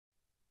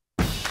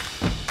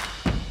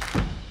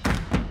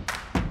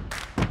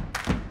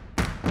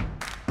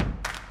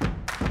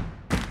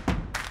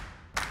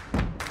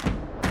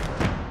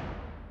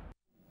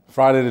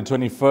Friday the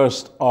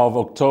 21st of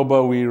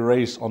October, we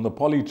race on the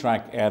poly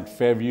track at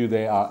Fairview.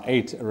 There are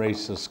 8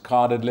 races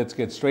carded. Let's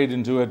get straight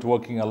into it,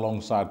 working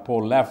alongside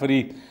Paul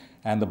Lafferty.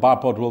 And the bar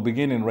pot will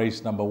begin in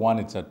race number 1.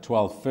 It's at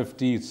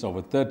 12:50. It's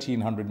over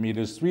 1,300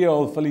 meters.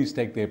 3-year-old fillies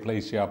take their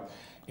place here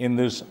in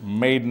this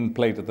maiden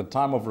plate. At the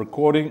time of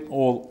recording,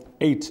 all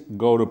 8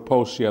 go to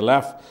post here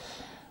left.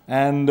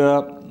 And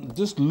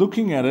just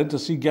looking at it, to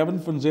see Gavin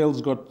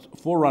Funzale's got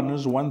 4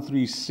 runners, 1,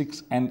 3,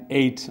 6, and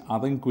 8. I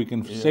think we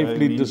can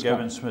safely discuss.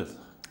 Gavin Smith.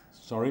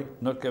 Sorry?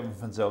 Not Gavin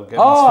Funzale. Gavin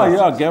Smith.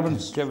 Yeah, Gavin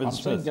I'm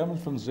Smith. Gavin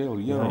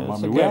Funzale.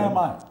 Yeah, Where am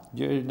I?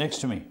 You're next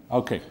to me.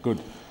 Okay,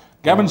 good.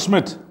 Gavin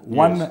Smith,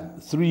 1,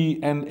 3,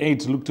 and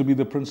 8 look to be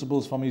the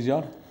principals from his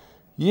yard.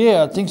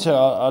 Yeah, I think so.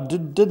 I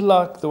did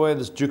like the way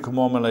this Duke of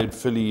Marmalade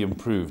filly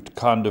improved,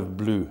 kind of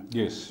blue.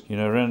 Yes. You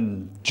know,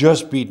 ran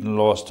just beaten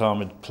last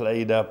time. It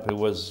played up. It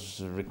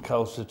was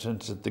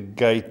recalcitrant at the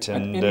gate.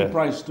 And at any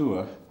price to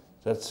her.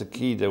 That's the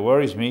key that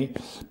worries me,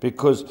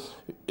 because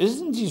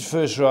isn't his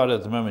first ride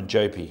at the moment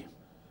JP?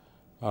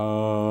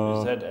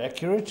 Is that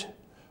accurate?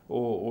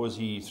 Or is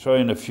he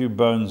throwing a few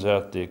bones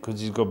out there? Because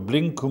he's got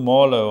Bling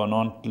Kumalo on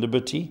Aunt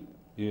Liberty.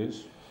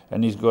 Yes.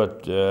 And he's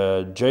got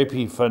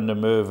JP van der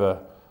Merwe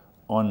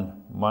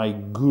on My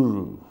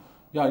Guru.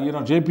 Yeah, you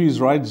know, JP's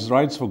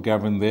rides for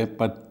Gavin there,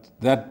 but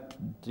that...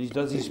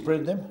 Does he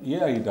spread them?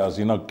 Yeah, he does.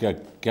 You know,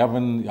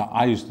 Gavin,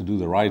 I used to do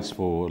the rides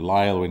for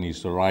Lyle when he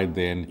used to ride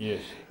there, and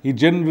yes. He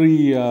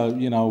generally,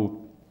 you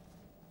know,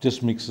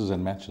 just mixes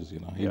and matches, you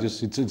know. He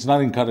just, it's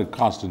nothing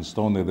cast in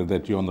stone there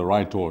that you're on the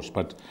right horse.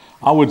 But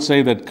I would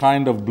say that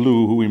Kind of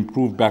Blue, who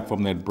improved back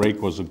from that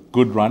break, was a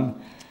good run.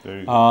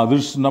 Very good.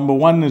 This number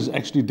 1 is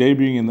actually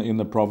debuting in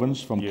the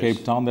province from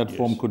Cape Town. That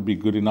form could be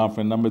good enough.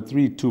 And number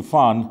 3,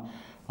 Tufan,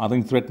 I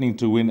think threatening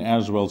to win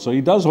as well. So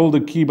he does hold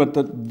the key, but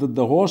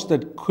the horse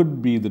that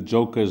could be the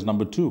joker is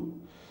number 2.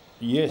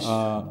 Yes,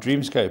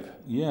 Dreamscape.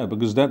 Yeah,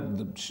 because I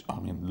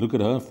mean, look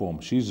at her form.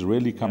 She's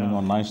really coming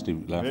on nicely.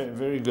 Very,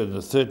 very good. The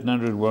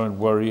 1300 won't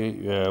worry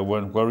her.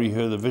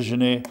 The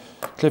Visionaire,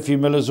 Cliffy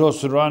Miller's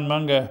horse, Ryan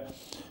Munger.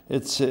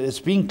 It's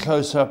been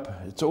close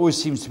up. It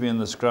always seems to be in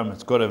the scrum.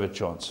 It's got to have a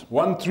chance.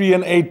 1, 3,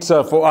 and 8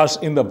 for us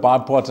in the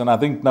bar pot, and I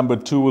think number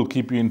 2 will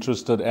keep you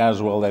interested as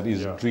well. That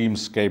is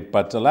Dreamscape.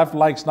 But Laf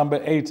likes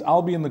number 8.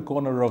 I'll be in the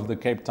corner of the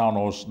Cape Town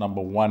horse,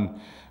 number 1,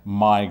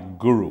 My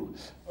Guru.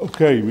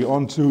 Okay, we're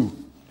on to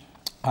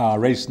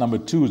race number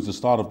 2. Is the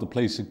start of the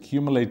place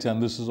accumulator,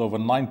 and this is over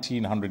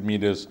 1,900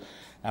 meters.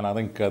 And I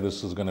think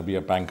this is going to be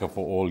a banker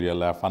for all year,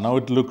 Laf. I know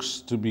it looks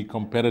to be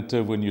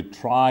competitive when you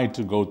try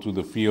to go through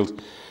the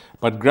field.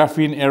 But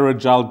Graphene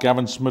Aerogel,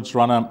 Gavin Smith's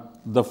runner,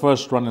 the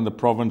first run in the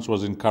province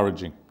was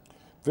encouraging.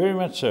 Very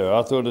much so.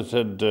 I thought it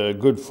had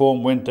good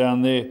form, went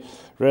down there,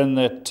 ran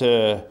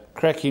that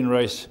cracking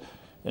race.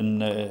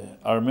 And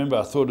I remember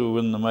I thought it would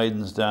win the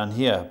maidens down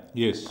here.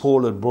 Yes.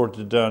 Paul had brought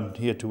it down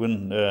here to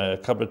win a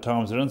couple of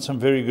times. They run some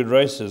very good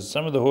races.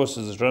 Some of the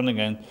horses that's running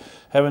again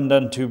haven't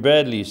done too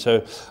badly.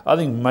 So I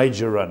think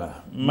major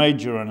runner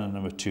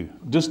number 2.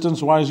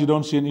 Distance-wise, you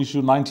don't see an issue,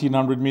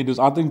 1,900 meters.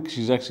 I think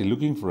she's actually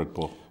looking for it,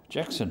 Paul.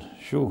 Jackson,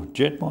 sure.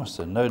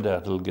 Jetmaster, no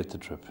doubt it'll get the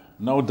trip.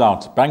 No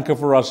doubt. Banker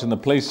for us in the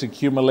place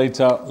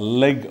accumulator,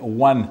 leg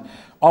 1.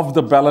 Of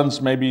the balance,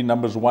 maybe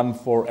numbers 1,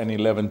 4, and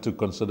 11 to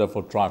consider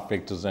for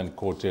trifectas and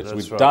quartets.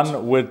 We're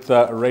done with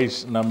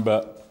race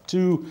number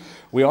 2.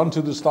 We're on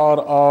to the start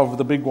of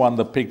the big one,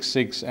 the pick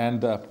 6.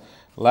 And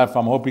Laf,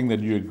 I'm hoping that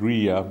you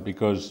agree here,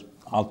 because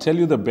I'll tell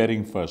you the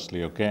betting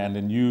firstly, okay? And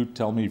then you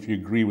tell me if you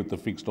agree with the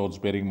fixed odds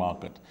betting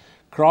market.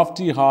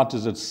 Crafty Heart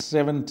is at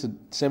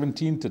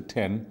 17 to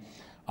 10.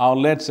 Our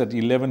let's at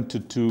 11 to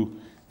 2,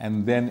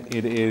 and then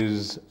it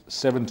is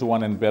 7 to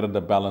 1 and better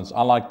the balance.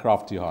 I like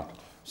Crafty Heart.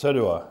 So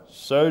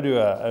do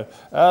I.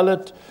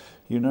 Outlet,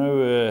 you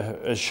know,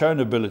 has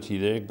shown ability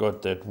there,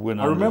 got that win.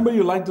 I remember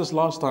you liked this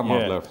last time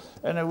out left.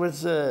 And it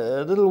was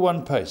a little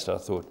one-paced, I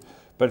thought.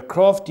 But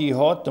Crafty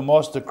Heart, the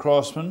master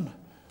craftsman,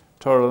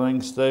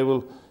 Torreling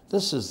stable,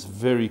 this is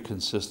very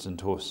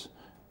consistent horse.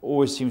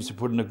 Always seems to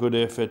put in a good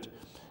effort,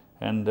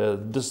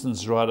 and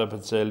distance right up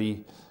its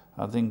alley.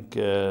 I think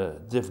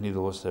definitely the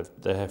horse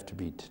they have to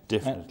beat,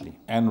 definitely.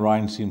 And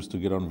Ryan seems to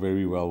get on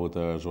very well with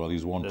her as well.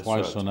 He's won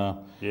twice on her.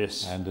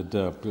 Yes. And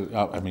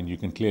I mean, you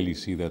can clearly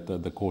see that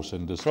the course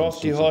and distance.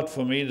 Crafty Heart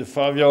for me, the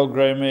 5-year-old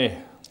grey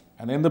mare.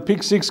 And in the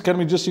pick 6, can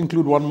we just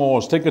include one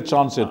more horse? Take a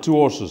chance here, 2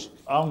 horses.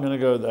 I'm going to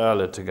go with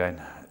Outlet again.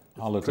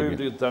 Proved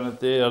it, done it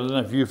there. I don't know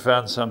if you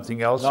found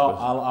something else. No,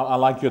 I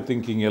like your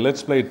thinking here.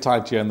 Let's play it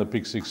tight here in the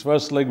pick 6.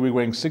 First leg, we're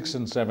going 6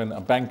 and 7.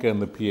 A banker in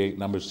the P8,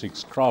 number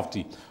 6,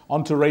 Crafty.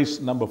 On to race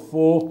number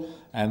 4,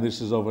 and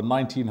this is over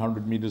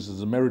 1,900 meters.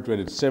 It's a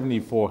merit-rated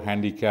 74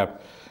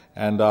 handicap.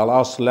 And I'll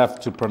ask Laf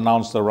to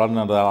pronounce the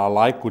runner that I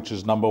like, which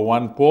is number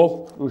 1,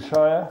 Paul.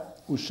 Ushaya.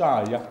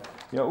 Ushaya.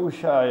 Yeah,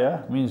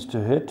 Ushaya means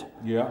to hit.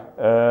 Yeah.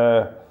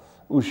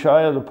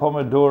 Ushaya, the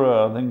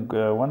Pomodoro, I think,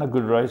 won a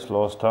good race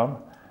last time.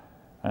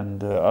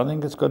 And I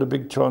think it's got a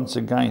big chance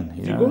again.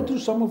 If you go through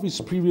some of his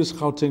previous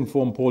Gauteng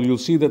form, Paul, you'll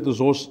see that this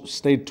horse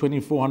stayed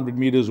 2,400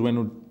 meters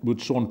when with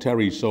Sean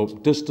Terry. So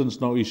distance,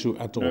 no issue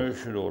at all. No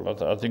issue at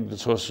all. I think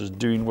this horse is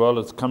doing well.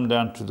 It's come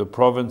down to the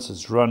province.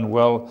 It's run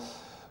well.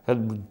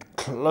 Had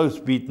close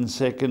beaten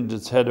second.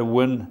 It's had a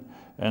win.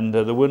 And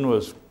the win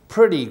was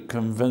pretty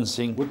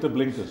convincing. With the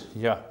blinkers.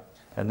 Yeah.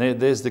 And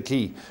there's the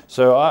key.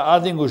 So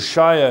I think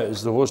Ushaya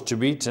is the horse to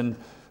beat and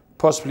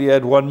possibly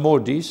add one more,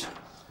 Dees.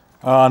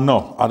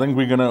 No, I think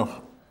we're going to...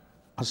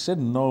 I said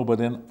no, but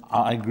then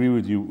I agree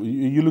with you.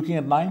 You're looking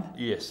at 9?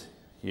 Yes,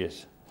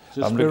 yes.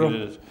 I'm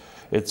looking at it.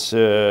 It's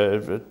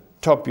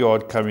top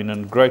yard coming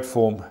in, great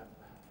form.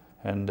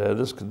 And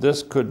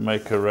this could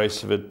make a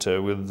race of it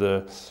with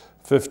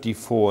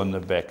 54 on the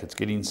back. It's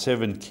getting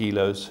 7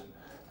 kilos.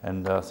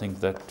 And I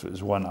think that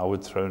is one I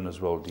would throw in as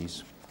well,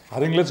 Dees. I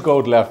think let's go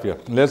with left here.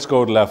 Let's go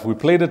with left. We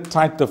played it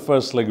tight the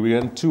first leg. We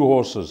had 2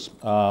 horses.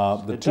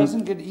 It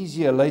doesn't get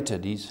easier later,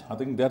 Dees. I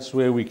think that's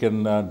where we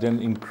can then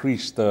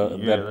increase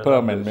that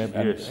perm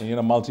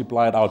and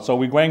multiply it out. So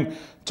we're going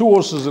 2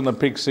 horses in the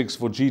pick 6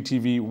 for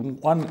GTV.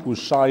 1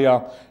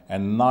 Ushaya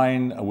and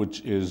 9,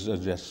 which is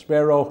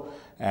Jaspero,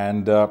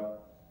 and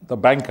the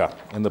banker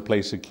in the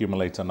place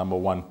accumulator, number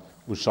 1.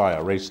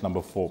 Ushaya, race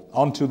number 4.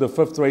 On to the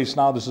 5th race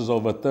now. This is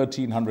over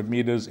 1,300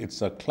 meters.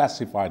 It's a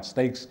classified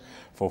stakes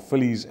for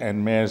fillies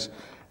and mares.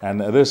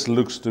 And this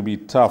looks to be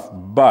tough.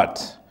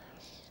 But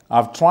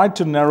I've tried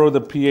to narrow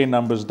the PA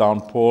numbers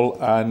down, Paul.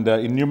 And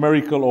in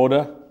numerical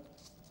order,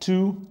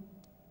 2,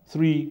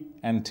 3,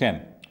 and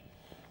 10.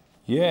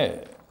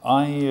 Yeah,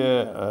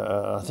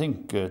 I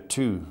think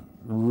 2,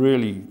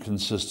 really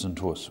consistent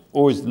horse.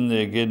 Always in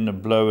there getting a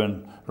blow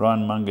in.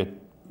 Ryan Munger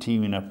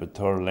teaming up with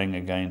Toraleng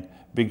again.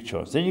 Big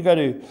chance. Then you go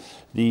to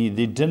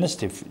the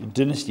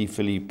dynasty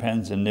filly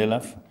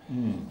Panzanella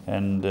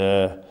and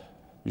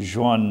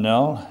Joan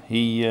Nell.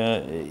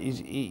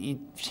 He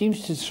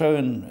seems to throw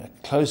in a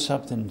close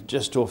up then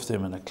just off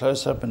them, and a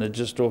close up and a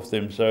just off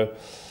them. So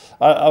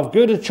I've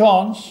got a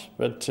chance,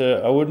 but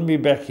I wouldn't be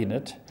backing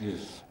it.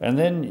 Yes. And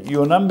then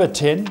your number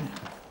 10,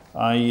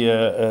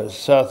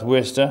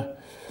 Southwester,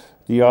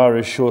 the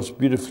Irish horse,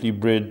 beautifully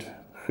bred,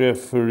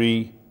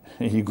 Referee.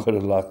 You've got to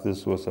like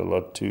this horse a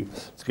lot too.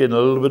 It's getting a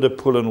little bit of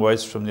pull and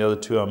waste from the other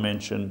 2 I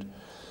mentioned.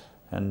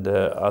 And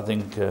I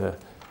think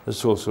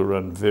this horse will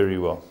run very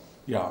well.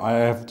 Yeah, I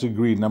have to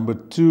agree. Number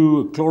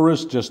 2,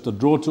 Chloris, just a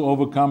draw to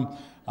overcome.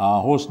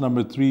 Horse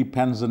number 3,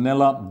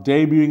 Panzanella,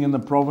 debuting in the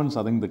province.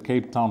 I think the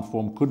Cape Town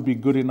form could be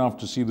good enough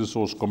to see this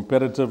horse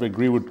competitive.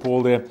 Agree with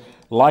Paul there.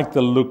 Like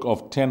the look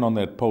of 10 on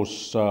that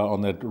post,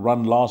 on that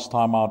run last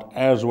time out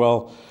as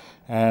well.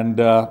 And...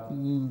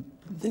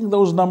 I think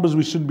those numbers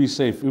we should be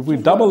safe. If we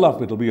double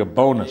up, it'll be a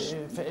bonus.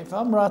 If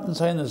I'm right in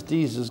saying this,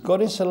 Dees, is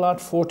Goddess a lot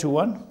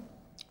 4-1?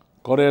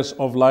 Goddess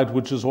of Light,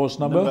 which is horse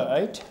number? Number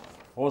 8?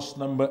 Horse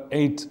number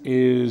 8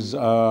 is,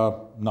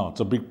 no, it's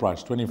a big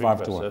price,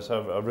 25 to 1.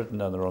 So I've written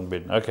down the wrong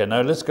bid. Okay,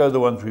 now let's go the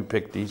ones we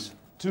picked, Dees.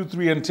 2,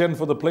 3, and 10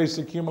 for the place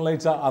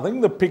accumulator. I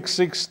think the pick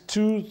 6,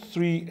 2,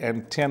 3,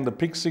 and 10. The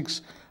pick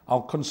 6,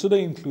 I'll consider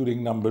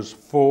including numbers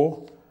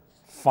 4,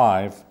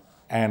 5,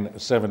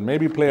 and 7.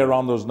 Maybe play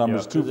around those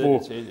numbers. 2,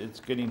 4. It's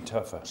getting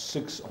tougher.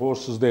 6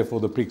 horses there for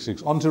the pick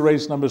 6. On to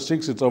race number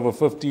 6. It's over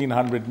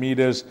 1,500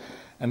 meters.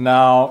 And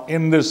now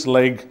in this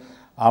leg,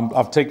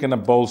 I've taken a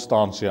bold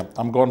stance here.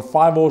 I'm going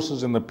 5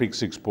 horses in the pick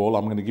 6, Paul.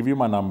 I'm going to give you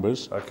my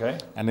numbers. Okay.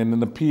 And then in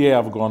the PA,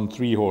 I've gone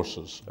 3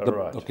 horses. All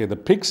right. Okay, the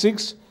pick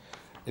 6,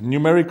 in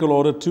numerical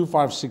order, 2,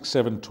 5, 6,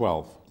 7,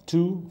 12.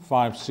 2,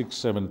 5, 6,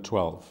 7,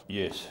 12.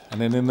 Yes. And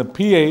then in the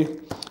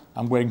PA,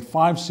 I'm going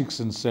 5, 6,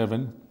 and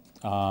 7.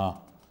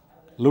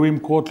 Louis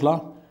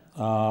Mkotla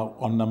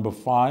on number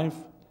 5.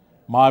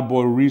 My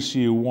boy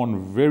Risi, who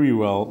won very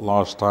well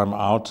last time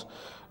out.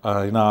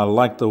 I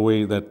like the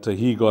way that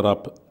he got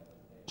up.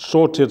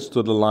 Short hits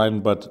to the line,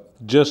 but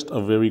just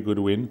a very good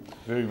win.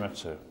 Very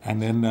much so.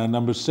 And then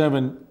number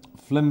 7,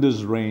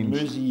 Flinders Range.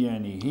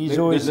 Muziani. He's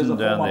always in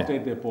down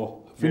there.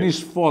 Paul.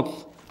 Finished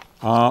 4th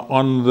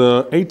on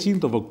the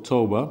 18th of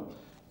October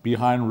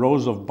behind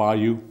Rose of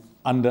Bayou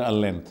under a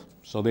length.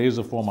 So there is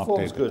a form update.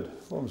 Form's good.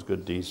 Form's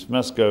good, Dees.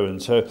 Must go in.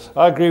 So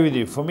I agree with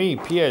you. For me,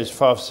 PA is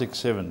 5, 6,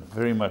 7.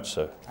 Very much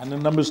so. And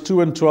then numbers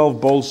 2 and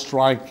 12, Bold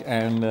Strike,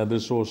 and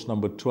this horse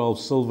number 12,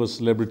 Silver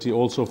Celebrity,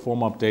 also form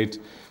update.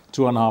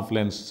 2.5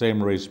 lengths,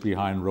 same race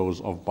behind Rose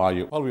of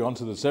Bayou. Well, we're on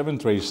to the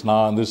 7th race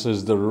now, and this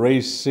is the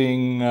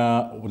racing,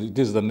 it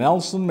is the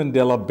Nelson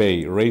Mandela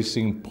Bay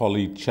Racing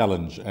Poly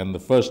Challenge. And the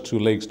first 2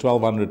 legs,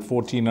 1,200,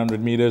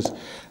 1,400 meters.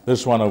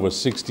 This one over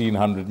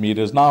 1,600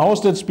 meters. Now, a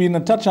horse that's been a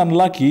touch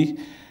unlucky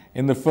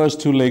in the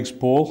first 2 legs,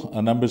 Paul,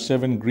 number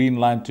 7, Green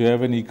Line to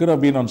Heaven. He could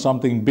have been on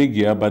something big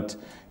here, but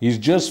he's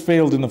just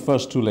failed in the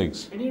first 2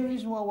 legs. Any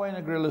reason why Wayne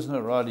Agrell is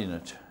not riding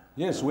it?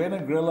 Yes, Wayne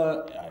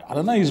Agrella, I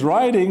don't know, he's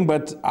riding,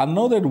 but I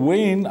know that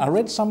Wayne, I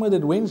read somewhere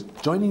that Wayne's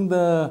joining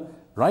the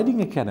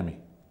riding academy.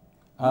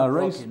 Not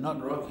Rocky.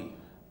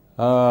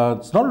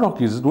 It's not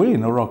Rocky, is it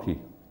Wayne or Rocky?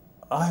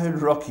 I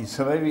heard Rocky,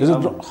 so maybe...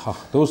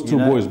 Those 2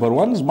 boys, but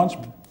one is much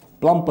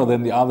plumper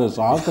than the other,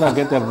 so how could I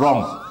get that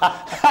wrong?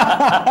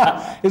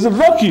 Is it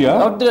Rocky,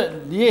 huh?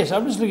 Yes,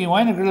 I'm just looking.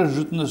 Wayne Agrella has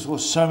written this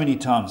horse so many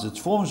times. Its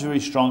form's very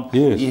strong.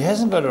 Yes. He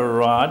hasn't got a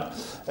ride.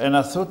 And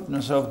I thought to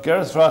myself,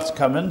 Gareth Wright's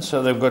come in,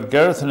 so they've got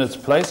Gareth in its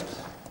place.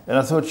 And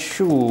I thought,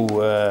 sure,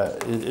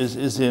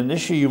 is there an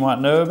issue you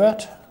might know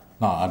about?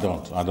 No, I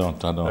don't.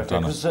 Okay,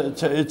 because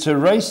it's a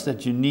race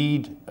that you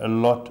need a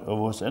lot of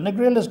horses. And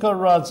Agrella's got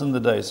rides in the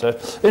day, so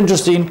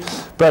interesting.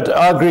 But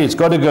I agree, it's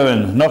got to go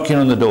in, knocking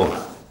on the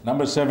door.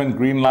 Number 7,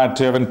 Green Light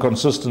to Heaven.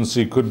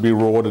 Consistency could be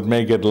rewarded,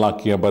 may get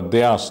luckier, but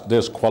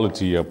there's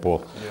quality here,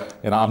 Paul. Yeah.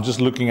 And I'm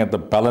just looking at the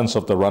balance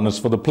of the runners.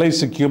 For the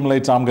place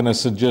accumulator, I'm going to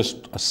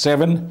suggest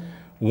 7,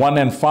 1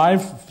 and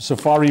 5.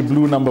 Safari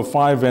Blue, number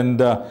 5, and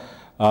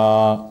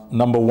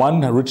number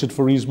 1, Richard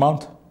Faree's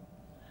Mount.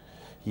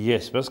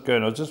 Yes, that's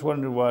going. I was just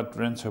wondering why it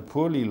ran so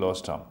poorly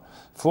last time.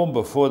 Form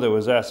before there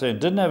was that. So it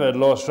didn't have a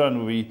last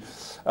run. We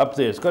up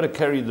there. It's got to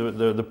carry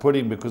the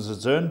pudding because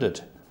it's earned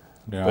it.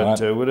 Yeah,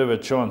 but would have a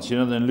chance. You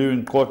know, then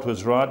Lewin Court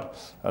was right.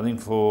 I think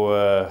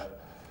for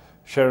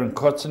Sharon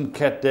Kotzen,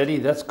 Cat Daddy,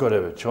 that's got to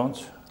have a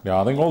chance. Yeah,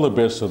 I think all the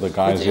best to the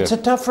guys here. It's a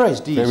tough race,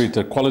 Dees. Very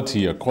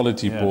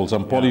quality pools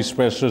and poly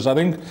specialists. I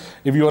think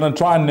if you want to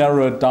try and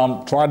narrow it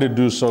down, try to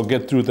do so,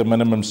 get through the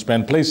minimum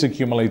spend. Place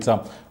accumulator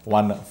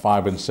 1,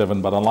 5 and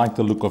 7, but I like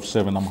the look of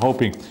 7. I'm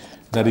hoping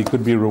that he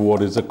could be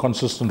rewarded. It's a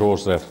consistent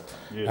horse there.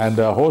 Yes. And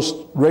horse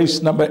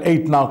race number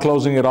 8 now,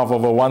 closing it off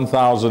over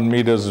 1,000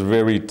 meters,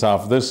 very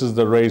tough. This is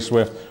the race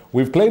where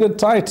we've played it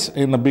tight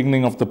in the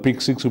beginning of the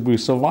Pick 6. If we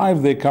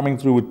survive, they're coming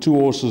through with 2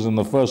 horses in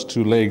the first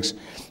 2 legs.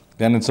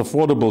 Then it's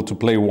affordable to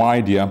play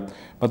wide here.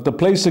 But the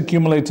place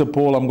accumulator,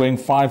 Paul, I'm going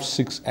 5,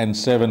 6 and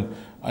 7.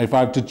 If I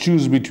have to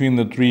choose between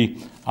the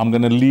 3, I'm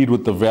going to lead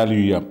with the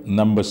value here.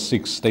 Number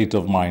 6, State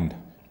of Mind.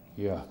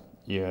 Yeah,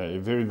 a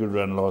very good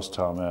run last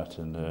time out.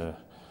 And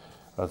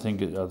I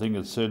think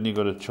it's certainly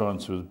got a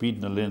chance. It was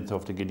beaten a length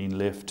after getting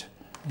left.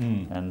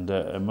 And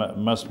it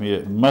must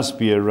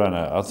be a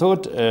runner. I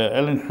thought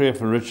Alan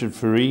Creff and Richard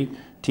Faree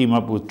team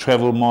up with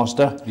Travel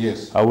Master.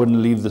 Yes. I wouldn't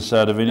leave this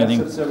out of anything.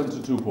 That's at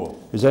 7-2, Paul.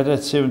 Is that at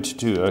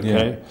 7-2?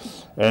 Okay.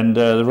 Yeah. And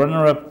the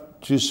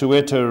runner-up to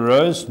Soweto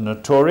Rose,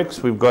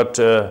 Notorix. We've got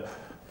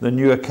the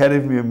new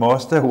Academy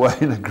Master, Wayne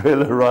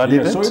Agrella,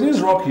 riding it. So it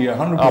is Rocky,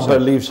 100%. I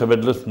believe so,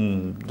 but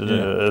listen,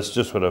 it's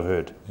just what I've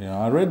heard. Yeah,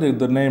 I read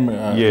the name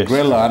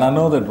Agrella, and I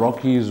know that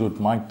Rocky is with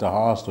Mike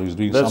DeHaast, or he's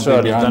doing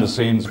something behind the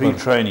scenes.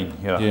 Pre-training,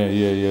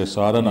 Yeah,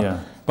 so I don't know.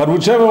 Yeah. But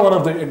whichever one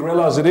of the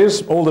Agrellas it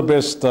is, all the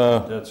best.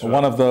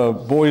 One of the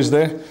boys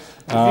there.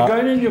 If you're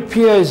going in your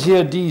PAs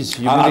here,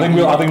 D's. I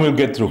think we'll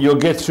get through. You'll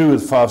get through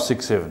with 5,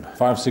 6, 7.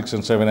 5, 6,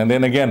 and 7, and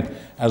then again,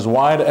 as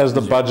wide as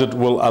the budget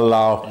will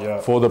allow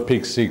for the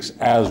Pick 6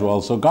 as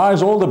well. So,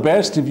 guys, all the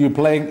best if you're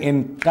playing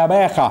in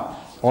Kabeja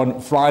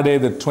on Friday,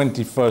 the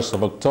 21st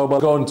of October.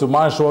 Go into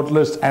my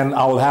shortlist and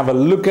I'll have a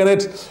look at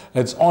it.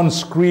 It's on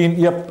screen.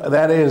 Yep,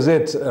 that is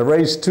it.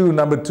 Race 2,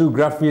 number 2,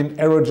 Graphene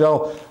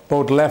Aerogel.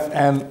 Both Lef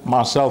and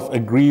myself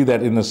agree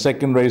that in the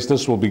second race,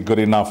 this will be good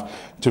enough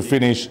to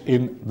finish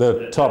in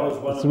the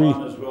top 3.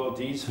 As well,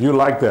 you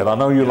like that. I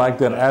know you like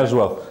that as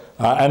well.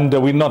 And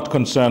we're not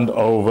concerned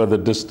over the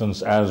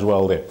distance as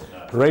well there.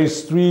 No.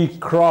 Race 3,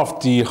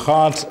 Crafty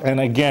Heart. And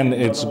again,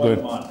 it's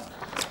good.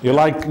 You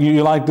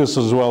like this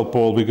as well,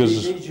 Paul,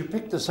 because you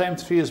picked the same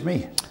 3 as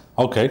me.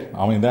 Okay,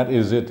 I mean that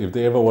is it. If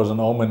there ever was an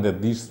omen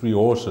that these 3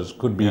 horses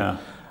could be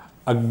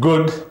a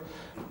good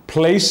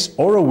place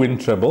or a win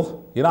treble,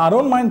 you know, I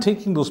don't mind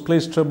taking those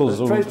place trebles.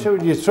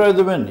 You throw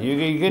them in.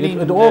 You're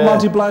getting it all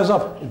multiplies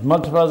up. It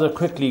multiplies up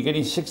quickly. You're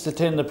getting 6 to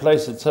 10 in the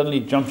place. It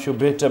suddenly jumps your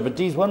bet up. But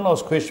Dees, one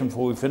last question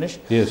before we finish.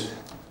 Yes.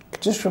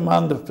 Just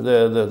remind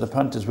the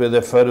punters where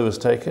their photo was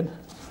taken.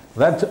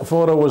 That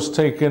photo was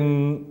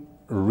taken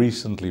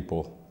recently,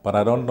 Paul, but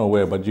I don't know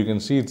where. But you can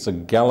see it's a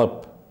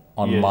gallop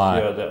on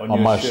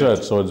my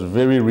shirt, so it's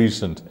very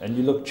recent. And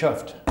you look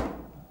chuffed.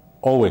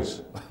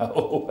 Always,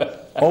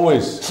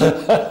 always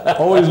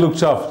look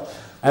chuffed.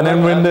 And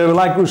then when they were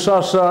like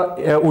Usha,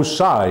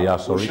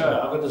 sorry.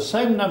 I've got the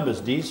same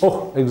numbers, Dees.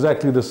 Oh,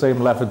 exactly the same,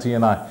 Lafferty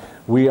and I.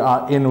 We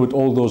are in with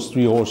all those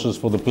 3 horses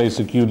for the place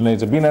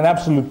accumulator. It's been an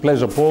absolute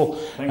pleasure, Paul.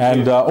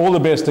 Thank you. All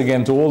the best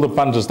again to all the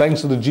punters.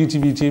 Thanks to the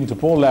GTV team, to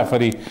Paul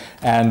Lafferty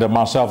and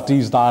myself,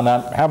 Dees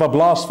Dana. Have a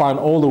blast, find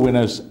all the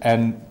winners.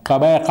 And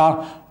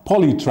Kabeja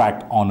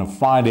Polytrack on a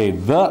Friday,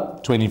 the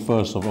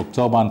 21st of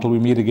October. Until we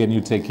meet again,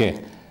 you take care.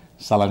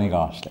 Salani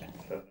Gashle.